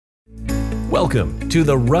Welcome to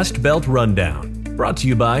the Rust Belt Rundown, brought to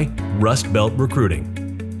you by Rust Belt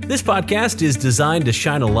Recruiting. This podcast is designed to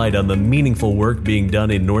shine a light on the meaningful work being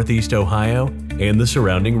done in Northeast Ohio and the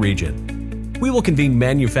surrounding region. We will convene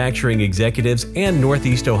manufacturing executives and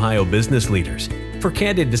Northeast Ohio business leaders for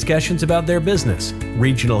candid discussions about their business,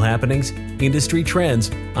 regional happenings, industry trends,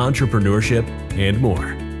 entrepreneurship, and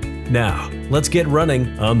more. Now, let's get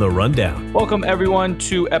running on the Rundown. Welcome, everyone,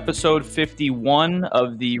 to episode 51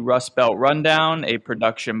 of the Rust Belt Rundown, a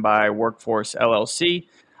production by Workforce LLC.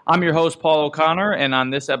 I'm your host, Paul O'Connor, and on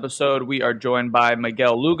this episode, we are joined by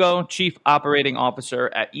Miguel Lugo, Chief Operating Officer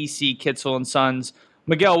at EC Kitzel & Sons.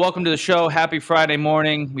 Miguel, welcome to the show. Happy Friday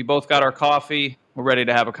morning. We both got our coffee. We're ready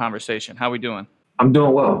to have a conversation. How we doing? I'm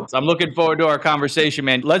doing well. So I'm looking forward to our conversation,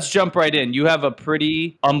 man. Let's jump right in. You have a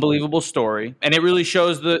pretty unbelievable story, and it really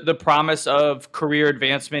shows the promise of career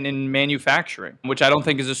advancement in manufacturing, which I don't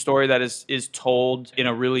think is a story that is told in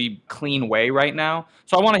a really clean way right now.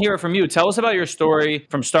 So I want to hear it from you. Tell us about your story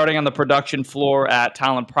from starting on the production floor at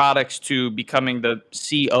Talent Products to becoming the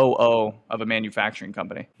COO of a manufacturing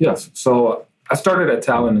company. Yes. So I started at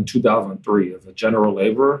Talent in 2003 as a general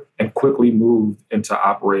laborer and quickly moved into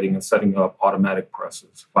operating and setting up automatic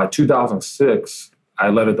presses. By 2006,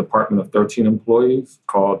 I led a department of 13 employees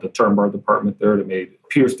called the Term Bar Department there that made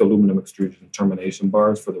pierced aluminum extrusion termination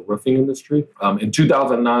bars for the roofing industry. In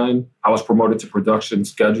 2009, I was promoted to production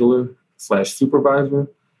scheduler/supervisor.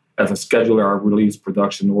 As a scheduler, I released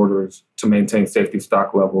production orders to maintain safety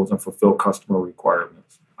stock levels and fulfill customer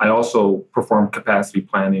requirements. I also performed capacity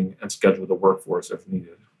planning and scheduled the workforce as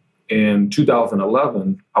needed. In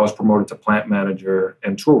 2011, I was promoted to plant manager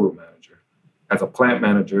and tool room manager. As a plant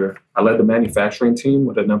manager, I led the manufacturing team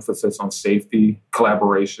with an emphasis on safety,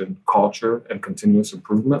 collaboration, culture, and continuous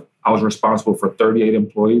improvement. I was responsible for 38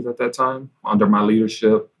 employees at that time. Under my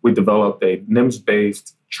leadership, we developed a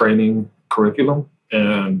NIMS-based training curriculum,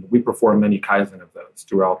 and we performed many Kaizen events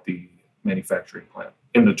throughout the manufacturing plant.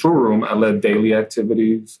 In the tool room, I led daily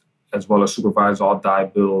activities as well as supervised all die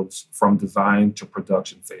builds from design to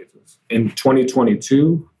production phases. In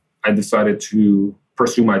 2022, I decided to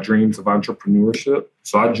pursue my dreams of entrepreneurship.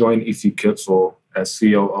 So I joined EC Kitzel as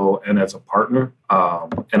COO and as a partner,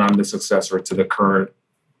 and I'm the successor to the current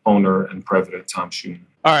owner and president, Tom Schumann.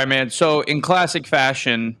 All right, man. So in classic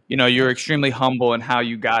fashion, you're extremely humble in how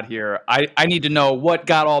you got here. I need to know what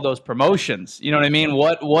got all those promotions. You know what I mean?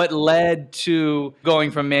 What led to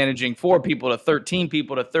going from managing 4 people to 13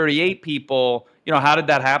 people to 38 people? How did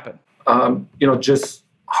that happen? Just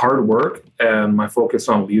hard work and my focus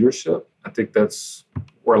on leadership. I think that's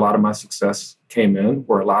where a lot of my success came in,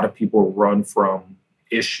 where a lot of people run from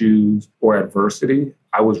issues or adversity.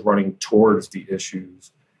 I was running towards the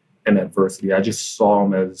issues and adversity. I just saw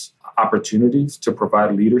them as opportunities to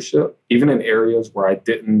provide leadership, even in areas where I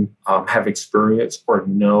didn't have experience or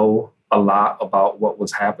know a lot about what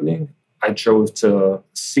was happening. I chose to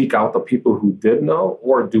seek out the people who did know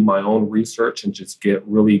or do my own research and just get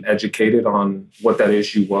really educated on what that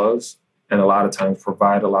issue was. And a lot of times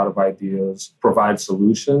provide a lot of ideas, provide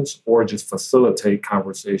solutions, or just facilitate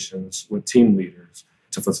conversations with team leaders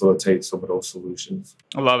to facilitate some of those solutions.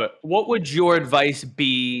 I love it. What would your advice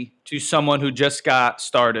be to someone who just got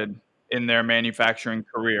started in their manufacturing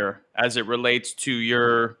career as it relates to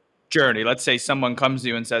your journey? Let's say someone comes to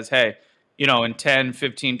you and says, hey, in 10,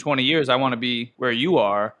 15, 20 years, I want to be where you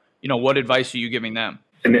are. What advice are you giving them?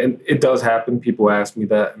 And it does happen. People ask me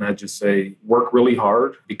that, and I just say, work really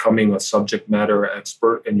hard, becoming a subject matter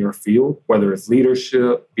expert in your field, whether it's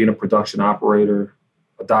leadership, being a production operator,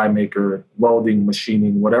 a die maker, welding,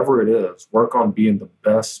 machining, whatever it is. Work on being the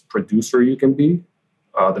best producer you can be,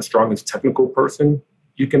 the strongest technical person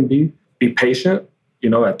you can be. Be patient.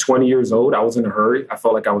 At 20 years old, I was in a hurry. I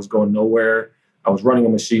felt like I was going nowhere. I was running a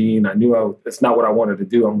machine. I knew it's not what I wanted to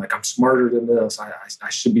do. I'm like, I'm smarter than this. I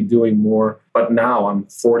should be doing more. But now I'm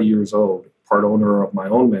 40 years old, part owner of my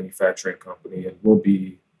own manufacturing company, and will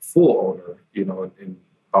be full owner, in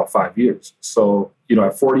about 5 years. So,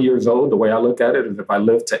 at 40 years old, the way I look at it is if I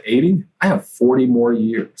live to 80, I have 40 more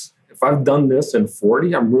years. If I've done this in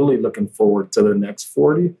 40, I'm really looking forward to the next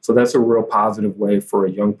 40. So that's a real positive way for a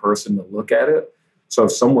young person to look at it. So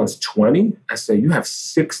if someone's 20, I say, you have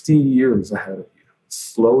 60 years ahead of you.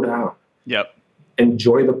 Slow down. Yep.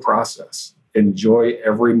 Enjoy the process. Enjoy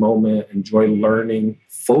every moment. Enjoy learning.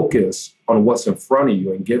 Focus on what's in front of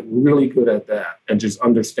you and get really good at that. And just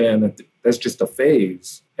understand that that's just a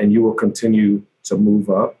phase and you will continue to move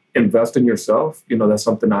up. Invest in yourself. That's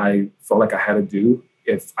something I felt like I had to do.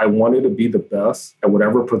 If I wanted to be the best at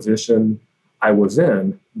whatever position I was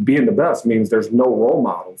in, being the best means there's no role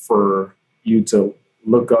model for you to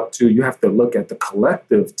look up to. You have to look at the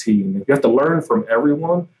collective team. You have to learn from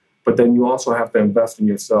everyone, but then you also have to invest in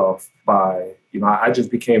yourself by, I just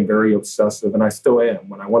became very obsessive, and I still am.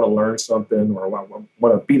 When I want to learn something or I want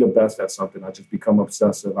to be the best at something, I just become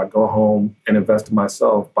obsessive. I go home and invest in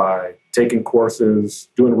myself by taking courses,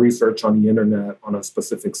 doing research on the internet on a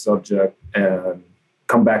specific subject, and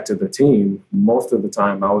come back to the team. Most of the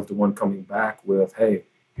time, I was the one coming back with, hey,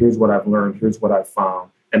 here's what I've learned, here's what I've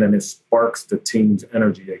found. And then it sparks the team's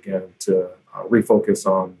energy again to refocus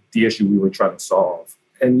on the issue we were trying to solve.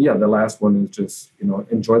 And yeah, the last one is just,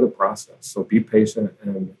 enjoy the process. So be patient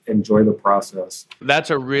and enjoy the process.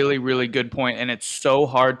 That's a really, really good point. And it's so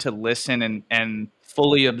hard to listen and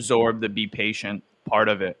fully absorb the be patient part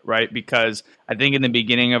of it, right? Because I think in the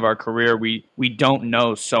beginning of our career, we don't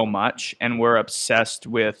know so much, and we're obsessed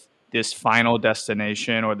with this final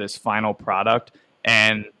destination or this final product.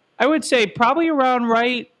 And I would say probably around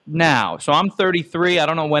right now. So I'm 33. I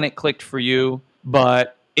don't know when it clicked for you,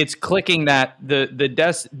 but it's clicking that the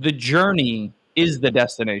journey is the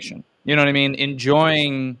destination. You know what I mean?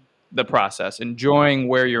 Enjoying the process, enjoying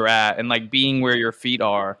where you're at, and like being where your feet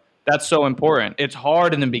are. That's so important. It's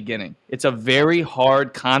hard in the beginning. It's a very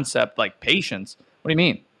hard concept, like patience. What do you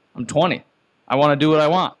mean? I'm 20. I want to do what I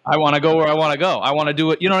want. I want to go where I want to go. I want to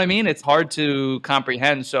do it. You know what I mean? It's hard to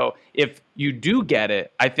comprehend. So if you do get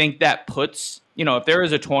it, I think that puts, if there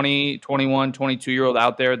is a 20, 21, 22-year-old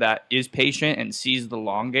out there that is patient and sees the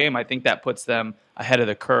long game, I think that puts them ahead of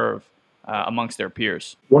the curve amongst their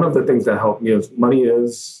peers. One of the things that helped me is money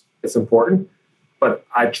it's important, but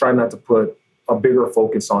I try not to put a bigger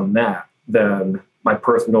focus on that than my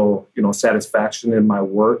personal, satisfaction in my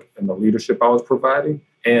work and the leadership I was providing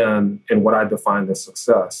and what I defined as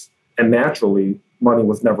success. And naturally, money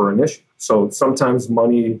was never an issue. So sometimes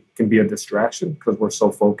money can be a distraction because we're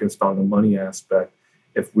so focused on the money aspect.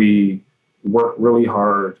 If we work really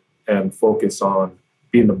hard and focus on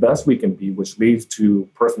being the best we can be, which leads to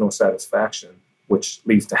personal satisfaction, which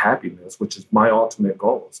leads to happiness, which is my ultimate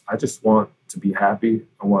goals. I just want to be happy.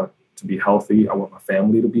 I want to be healthy. I want my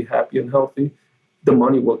family to be happy and healthy. The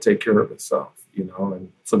money will take care of itself,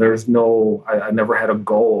 and so there's I never had a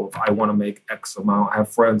goal of I want to make X amount. I have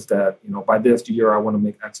friends that, by this year, I want to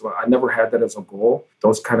make X amount. I never had that as a goal.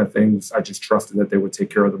 Those kind of things, I just trusted that they would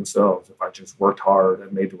take care of themselves if I just worked hard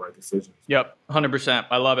and made the right decisions. Yep, 100%.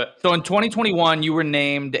 I love it. So in 2021, you were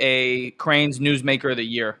named a Crain's Newsmaker of the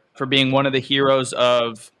Year for being one of the heroes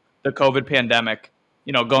of the COVID pandemic.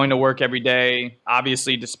 Going to work every day,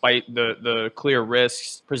 obviously, despite the clear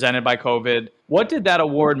risks presented by COVID. What did that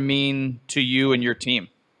award mean to you and your team?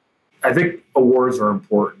 I think awards are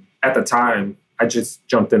important. At the time, I just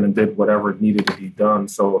jumped in and did whatever needed to be done.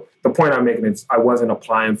 So the point I'm making is I wasn't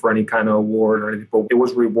applying for any kind of award or anything, but it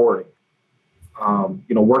was rewarding.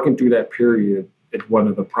 Working through that period is one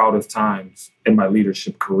of the proudest times in my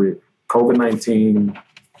leadership career. COVID-19,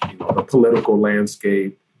 the political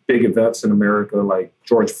landscape, big events in America like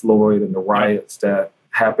George Floyd and the riots that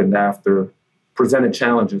happened after presented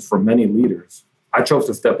challenges for many leaders. I chose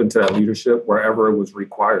to step into that leadership wherever it was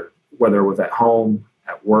required, whether it was at home,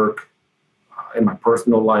 at work, in my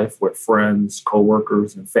personal life with friends,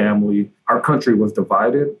 coworkers, and family. Our country was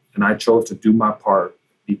divided, and I chose to do my part,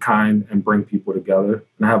 be kind, and bring people together.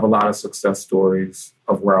 And I have a lot of success stories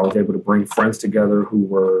of where I was able to bring friends together who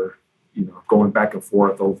were, going back and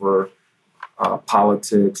forth over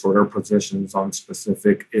politics or their positions on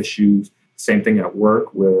specific issues. Same thing at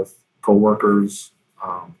work with coworkers,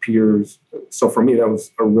 peers. So for me, that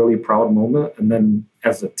was a really proud moment. And then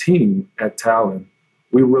as a team at Talon,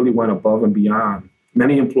 we really went above and beyond.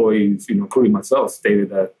 Many employees, including myself, stated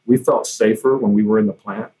that we felt safer when we were in the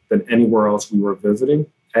plant than anywhere else we were visiting.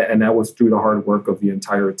 And that was through the hard work of the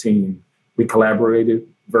entire team. We collaborated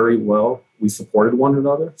very well. We supported one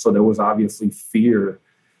another. So there was obviously fear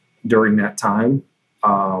during that time.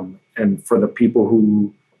 And for the people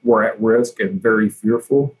who were at risk and very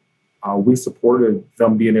fearful, we supported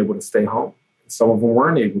them being able to stay home. Some of them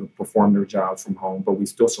weren't able to perform their jobs from home, but we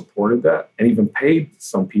still supported that and even paid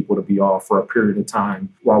some people to be off for a period of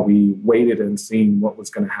time while we waited and seen what was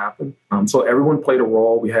going to happen. So everyone played a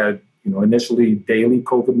role. We had, initially daily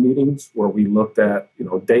COVID meetings where we looked at,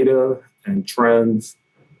 data and trends,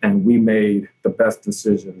 and we made the best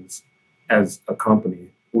decisions as a company.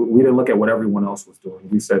 We didn't look at what everyone else was doing.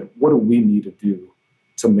 We said, what do we need to do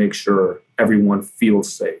to make sure everyone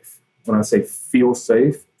feels safe? When I say feel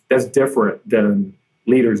safe, that's different than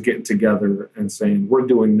leaders getting together and saying, we're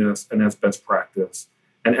doing this and that's best practice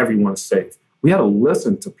and everyone's safe. We had to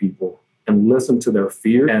listen to people and listen to their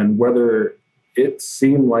fear. And whether it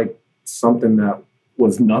seemed like something that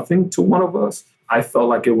was nothing to one of us, I felt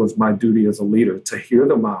like it was my duty as a leader to hear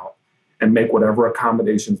them out and make whatever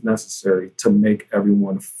accommodations necessary to make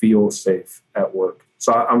everyone feel safe at work.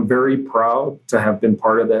 So I'm very proud to have been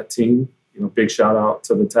part of that team. Big shout out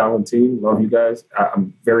to the Talon team. Love you guys.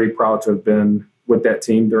 I'm very proud to have been with that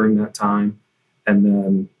team during that time. And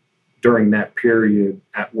then during that period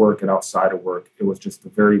at work and outside of work, it was just a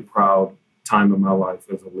very proud time in my life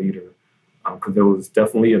as a leader, because there was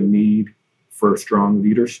definitely a need for strong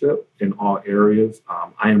leadership in all areas.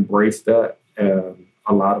 I embraced that, and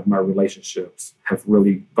a lot of my relationships have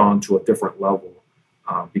really gone to a different level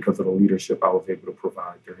because of the leadership I was able to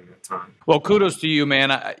provide during that time. Well, kudos to you,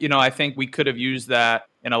 man. I think we could have used that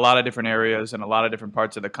in a lot of different areas and a lot of different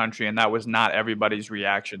parts of the country, and that was not everybody's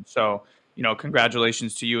reaction. So,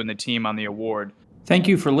 congratulations to you and the team on the award. Thank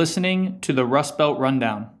you for listening to the Rust Belt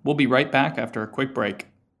Rundown. We'll be right back after a quick break.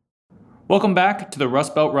 Welcome back to the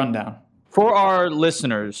Rust Belt Rundown. For our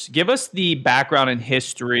listeners, give us the background and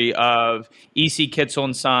history of EC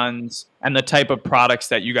Kitzel & Sons and the type of products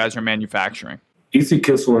that you guys are manufacturing. EC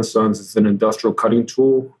Kitzel & Sons is an industrial cutting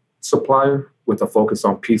tool supplier with a focus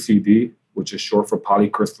on PCD, which is short for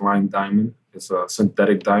polycrystalline diamond. It's a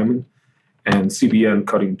synthetic diamond, and CBN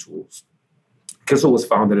cutting tools. Kitzel was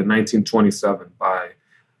founded in 1927 by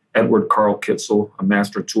Edward Carl Kitzel, a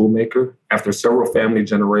master tool maker. After several family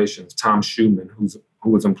generations, Tom Schumann,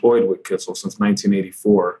 who was employed with Kitzel since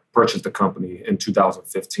 1984, purchased the company in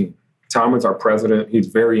 2015. Tom is our president. He's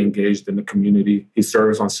very engaged in the community. He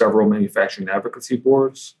serves on several manufacturing advocacy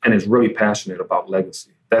boards and is really passionate about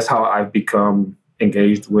legacy. That's how I've become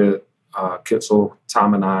engaged with Kitzel.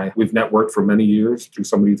 Tom and I, we've networked for many years through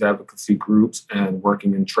some of these advocacy groups and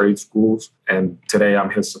working in trade schools. And today I'm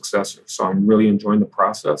his successor. So I'm really enjoying the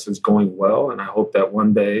process. It's going well. And I hope that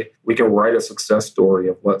one day we can write a success story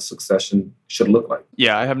of what succession should look like.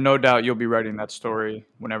 Yeah, I have no doubt you'll be writing that story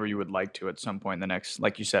whenever you would like to at some point in the next,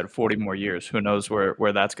 like you said, 40 more years. Who knows where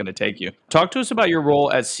that's going to take you. Talk to us about your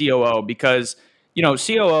role as COO, because,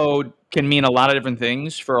 COO can mean a lot of different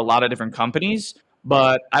things for a lot of different companies.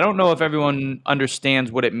 But I don't know if everyone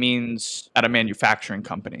understands what it means at a manufacturing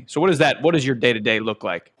company. So what does your day-to-day look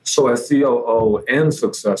like? So as COO and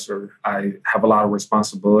successor, I have a lot of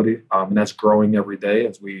responsibility, and that's growing every day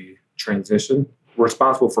as we transition. We're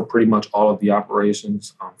responsible for pretty much all of the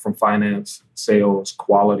operations, from finance, sales,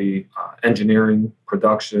 quality, engineering,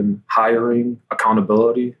 production, hiring,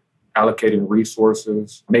 accountability, allocating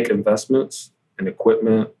resources, make investments in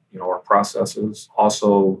equipment, our processes,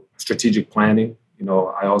 also strategic planning.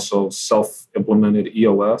 I also self-implemented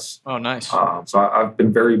EOS. Oh, nice. So I've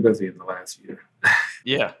been very busy in the last year.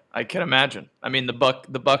 Yeah, I can imagine. I mean, the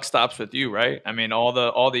buck stops with you, right? I mean, all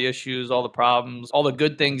the issues, all the problems, all the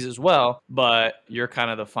good things as well. But you're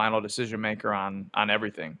kind of the final decision maker on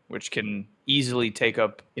everything, which can easily take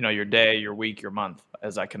up, your day, your week, your month,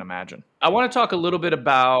 as I can imagine. I want to talk a little bit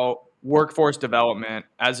about workforce development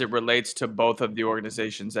as it relates to both of the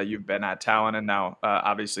organizations that you've been at, Talon and now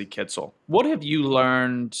obviously Kitzel. What have you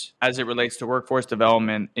learned as it relates to workforce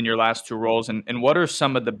development in your last two roles, and what are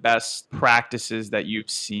some of the best practices that you've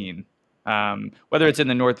seen, whether it's in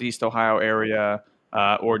the Northeast Ohio area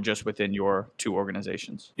or just within your two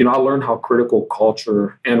organizations? I learned how critical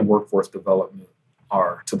culture and workforce development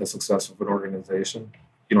are to the success of an organization.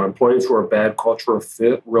 Employees who are a bad cultural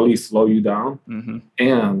fit really slow you down, mm-hmm.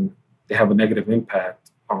 and they have a negative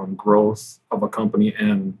impact on growth of a company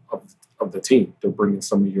and of the team. They're bringing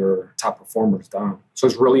some of your top performers down. So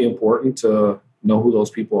it's really important to know who those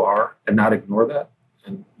people are and not ignore that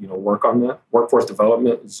and, work on that. Workforce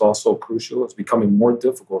development is also crucial. It's becoming more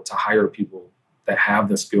difficult to hire people that have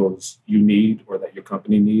the skills you need or that your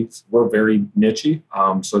company needs. We're very niche-y,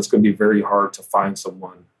 so it's going to be very hard to find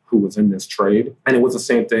someone who was in this trade. And it was the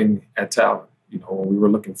same thing at Talon. When we were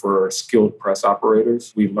looking for skilled press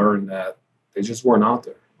operators, we learned that they just weren't out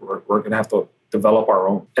there. We're going to have to develop our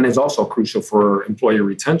own. And it's also crucial for employee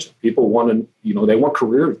retention. People want to, they want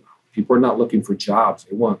careers. People are not looking for jobs.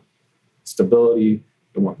 They want stability.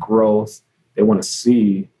 They want growth. They want to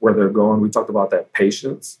see where they're going. We talked about that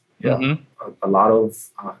patience. Yeah. Mm-hmm. A lot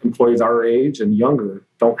of employees our age and younger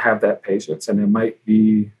don't have that patience, and that might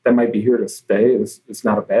be here to stay. It's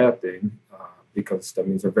not a bad thing. Because that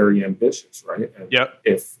means they're very ambitious, right? And yep.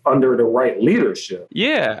 If under the right leadership.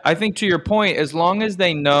 Yeah, I think to your point, as long as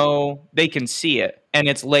they know they can see it and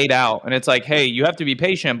it's laid out and it's like, hey, you have to be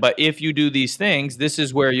patient, but if you do these things, this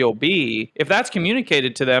is where you'll be. If that's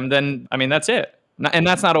communicated to them, then, that's it. And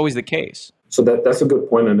that's not always the case. So that's a good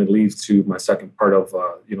point, and it leads to my second part of,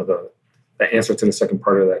 the the answer to the second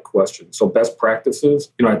part of that question. So best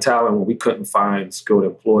practices, at Talon, when we couldn't find skilled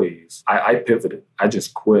employees, I pivoted. I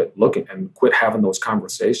just quit looking and quit having those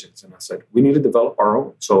conversations. And I said, we need to develop our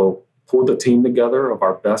own. So pulled a team together of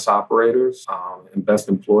our best operators and best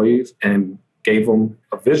employees and gave them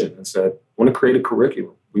a vision and said, we want to create a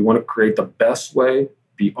curriculum. We want to create the best way,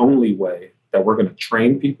 the only way that we're going to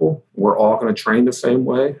train people. We're all going to train the same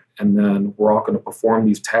way. And then we're all going to perform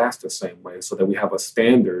these tasks the same way so that we have a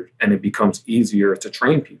standard and it becomes easier to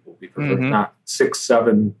train people because there's not 6,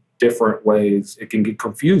 7 different ways. It can get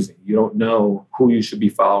confusing. You don't know who you should be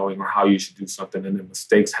following or how you should do something. And then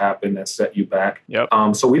mistakes happen that set you back. Yep.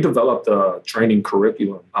 So we developed a training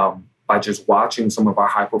curriculum by just watching some of our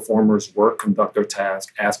high performers work, conduct their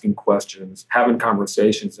tasks, asking questions, having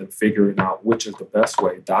conversations and figuring out which is the best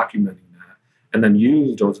way, documenting that, and then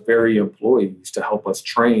use those very employees to help us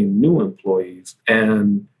train new employees.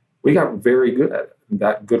 And we got very good at it.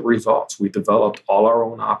 Got good results. We developed all our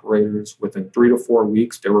own operators. Within 3 to 4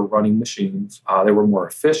 weeks, they were running machines. They were more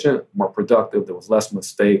efficient, more productive. There was less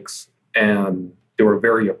mistakes. And they were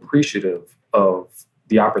very appreciative of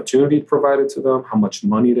the opportunity provided to them, how much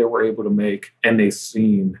money they were able to make, and they've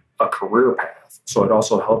seen a career path. So it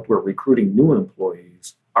also helped with recruiting new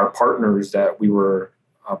employees. Our partners that we were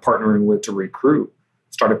partnering with to recruit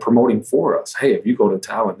started promoting for us. Hey, if you go to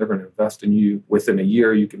Talent, they're going to invest in you. Within a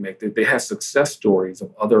year, you can make it. They had success stories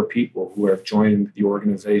of other people who have joined the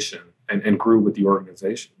organization and grew with the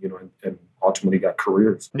organization, and ultimately got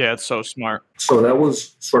careers. Yeah, it's so smart. So that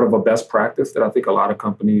was sort of a best practice that I think a lot of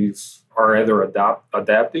companies are either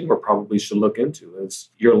adapting or probably should look into. Is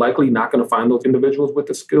you're likely not going to find those individuals with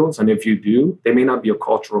the skills. And if you do, they may not be a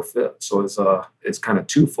cultural fit. So it's kind of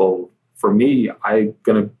twofold. For me, I'm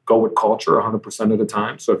going to go with culture 100% of the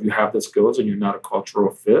time. So if you have the skills and you're not a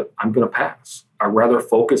cultural fit, I'm going to pass. I'd rather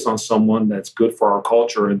focus on someone that's good for our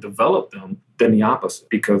culture and develop them than the opposite,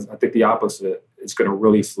 because I think the opposite is going to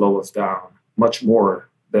really slow us down much more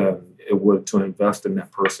than it would to invest in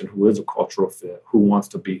that person who is a cultural fit, who wants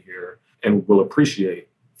to be here and will appreciate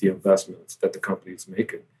the investments that the company is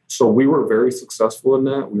making. So we were very successful in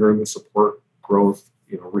that. We were able to support growth,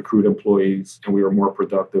 recruit employees, and we were more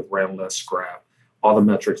productive, ran less scrap. All the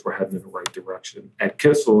metrics were heading in the right direction. At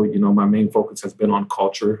Kitzel, my main focus has been on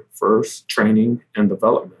culture first, training, and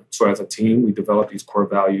development. So as a team, we developed these core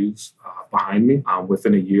values behind me.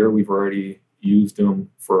 Within a year, we've already used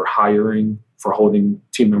them for hiring, for holding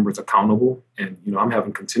team members accountable. And, I'm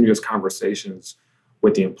having continuous conversations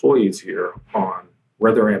with the employees here on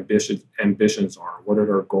where their ambitions are, what are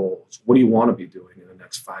their goals, what do you want to be doing in the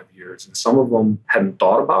next 5 years? And some of them hadn't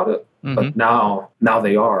thought about it, but now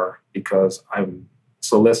they are, because I'm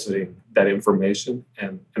soliciting that information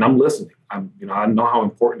and I'm listening. I know how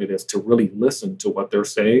important it is to really listen to what they're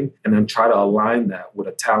saying and then try to align that with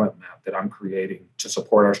a talent map that I'm creating to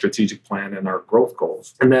support our strategic plan and our growth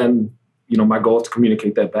goals. And then, my goal is to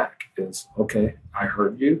communicate that back is, okay, I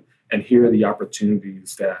heard you, and here are the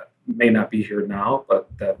opportunities that may not be here now, but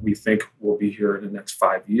that we think will be here in the next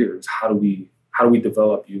 5 years. How do we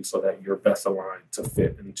develop you so that you're best aligned to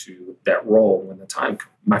fit into that role when the time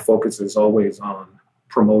comes? My focus is always on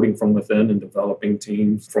promoting from within and developing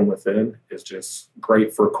teams from within. Is just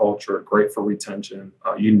great for culture, great for retention.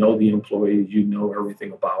 The employee,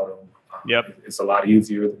 everything about them. Yep. It's a lot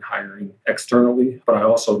easier than hiring externally, but I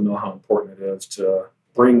also know how important it is to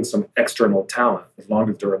bring some external talent. As long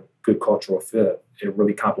as they're a good cultural fit, it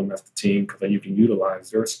really complements the team, because then you can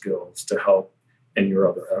utilize their skills to help in your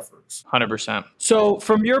other efforts. 100%. So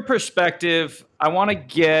from your perspective, I want to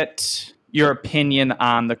get your opinion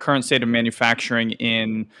on the current state of manufacturing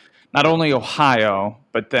in not only Ohio,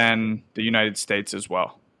 but then the United States as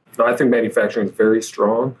well. I think manufacturing is very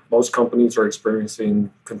strong. Most companies are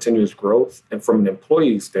experiencing continuous growth. And from an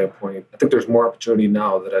employee standpoint, I think there's more opportunity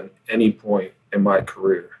now than at any point in my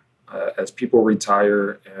career. As people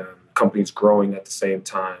retire and companies growing at the same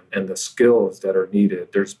time, and the skills that are needed,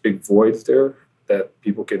 there's big voids there that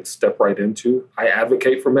people can step right into. I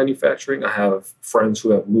advocate for manufacturing. I have friends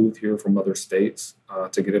who have moved here from other states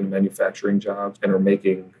to get into manufacturing jobs and are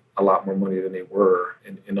making a lot more money than they were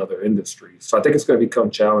in other industries. So I think it's going to become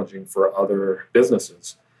challenging for other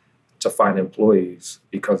businesses to find employees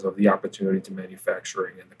because of the opportunity to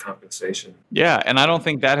manufacturing and the compensation. Yeah, and I don't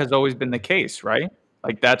think that has always been the case, right?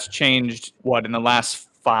 Like that's changed, in the last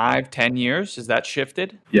 5-10 years? Has that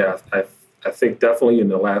shifted? Yeah, I think definitely in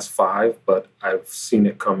the last 5, but I've seen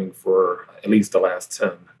it coming for at least the last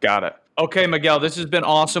 10. Got it. Okay, Miguel, this has been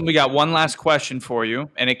awesome. We got one last question for you,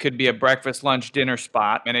 and it could be a breakfast, lunch, dinner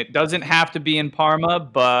spot. And it doesn't have to be in Parma,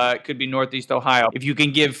 but it could be Northeast Ohio. If you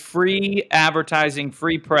can give free advertising,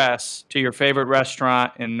 free press to your favorite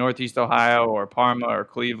restaurant in Northeast Ohio or Parma or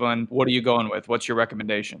Cleveland, what are you going with? What's your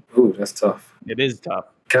recommendation? Ooh, that's tough. It is tough.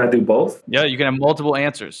 Can I do both? Yeah, you can have multiple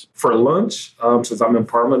answers. For lunch, since I'm in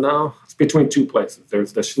Parma now, it's between two places.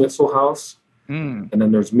 There's the Schnitzel House, and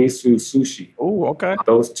then there's Misu Sushi. Oh, okay.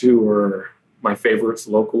 Those two are my favorites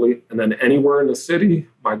locally. And then anywhere in the city,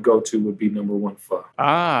 my go-to would be number one pho.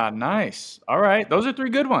 Ah, nice. All right. Those are three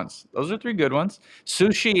good ones.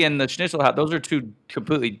 Sushi and the Schnitzel House, those are two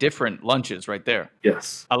completely different lunches right there.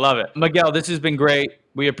 Yes. I love it. Miguel, this has been great.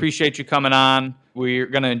 We appreciate you coming on. We're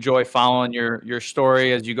going to enjoy following your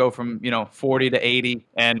story as you go from, 40 to 80.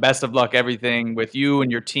 And best of luck everything with you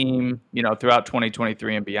and your team, throughout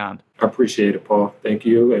 2023 and beyond. I appreciate it, Paul. Thank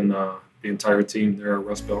you. And the entire team there at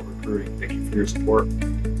Rust Belt Recruiting. Thank you for your support.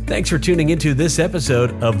 Thanks for tuning into this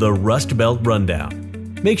episode of the Rust Belt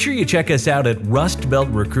Rundown. Make sure you check us out at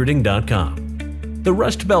rustbeltrecruiting.com. The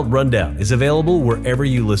Rust Belt Rundown is available wherever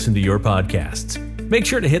you listen to your podcasts. Make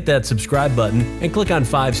sure to hit that subscribe button and click on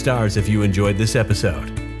 5 stars if you enjoyed this episode.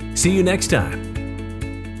 See you next time.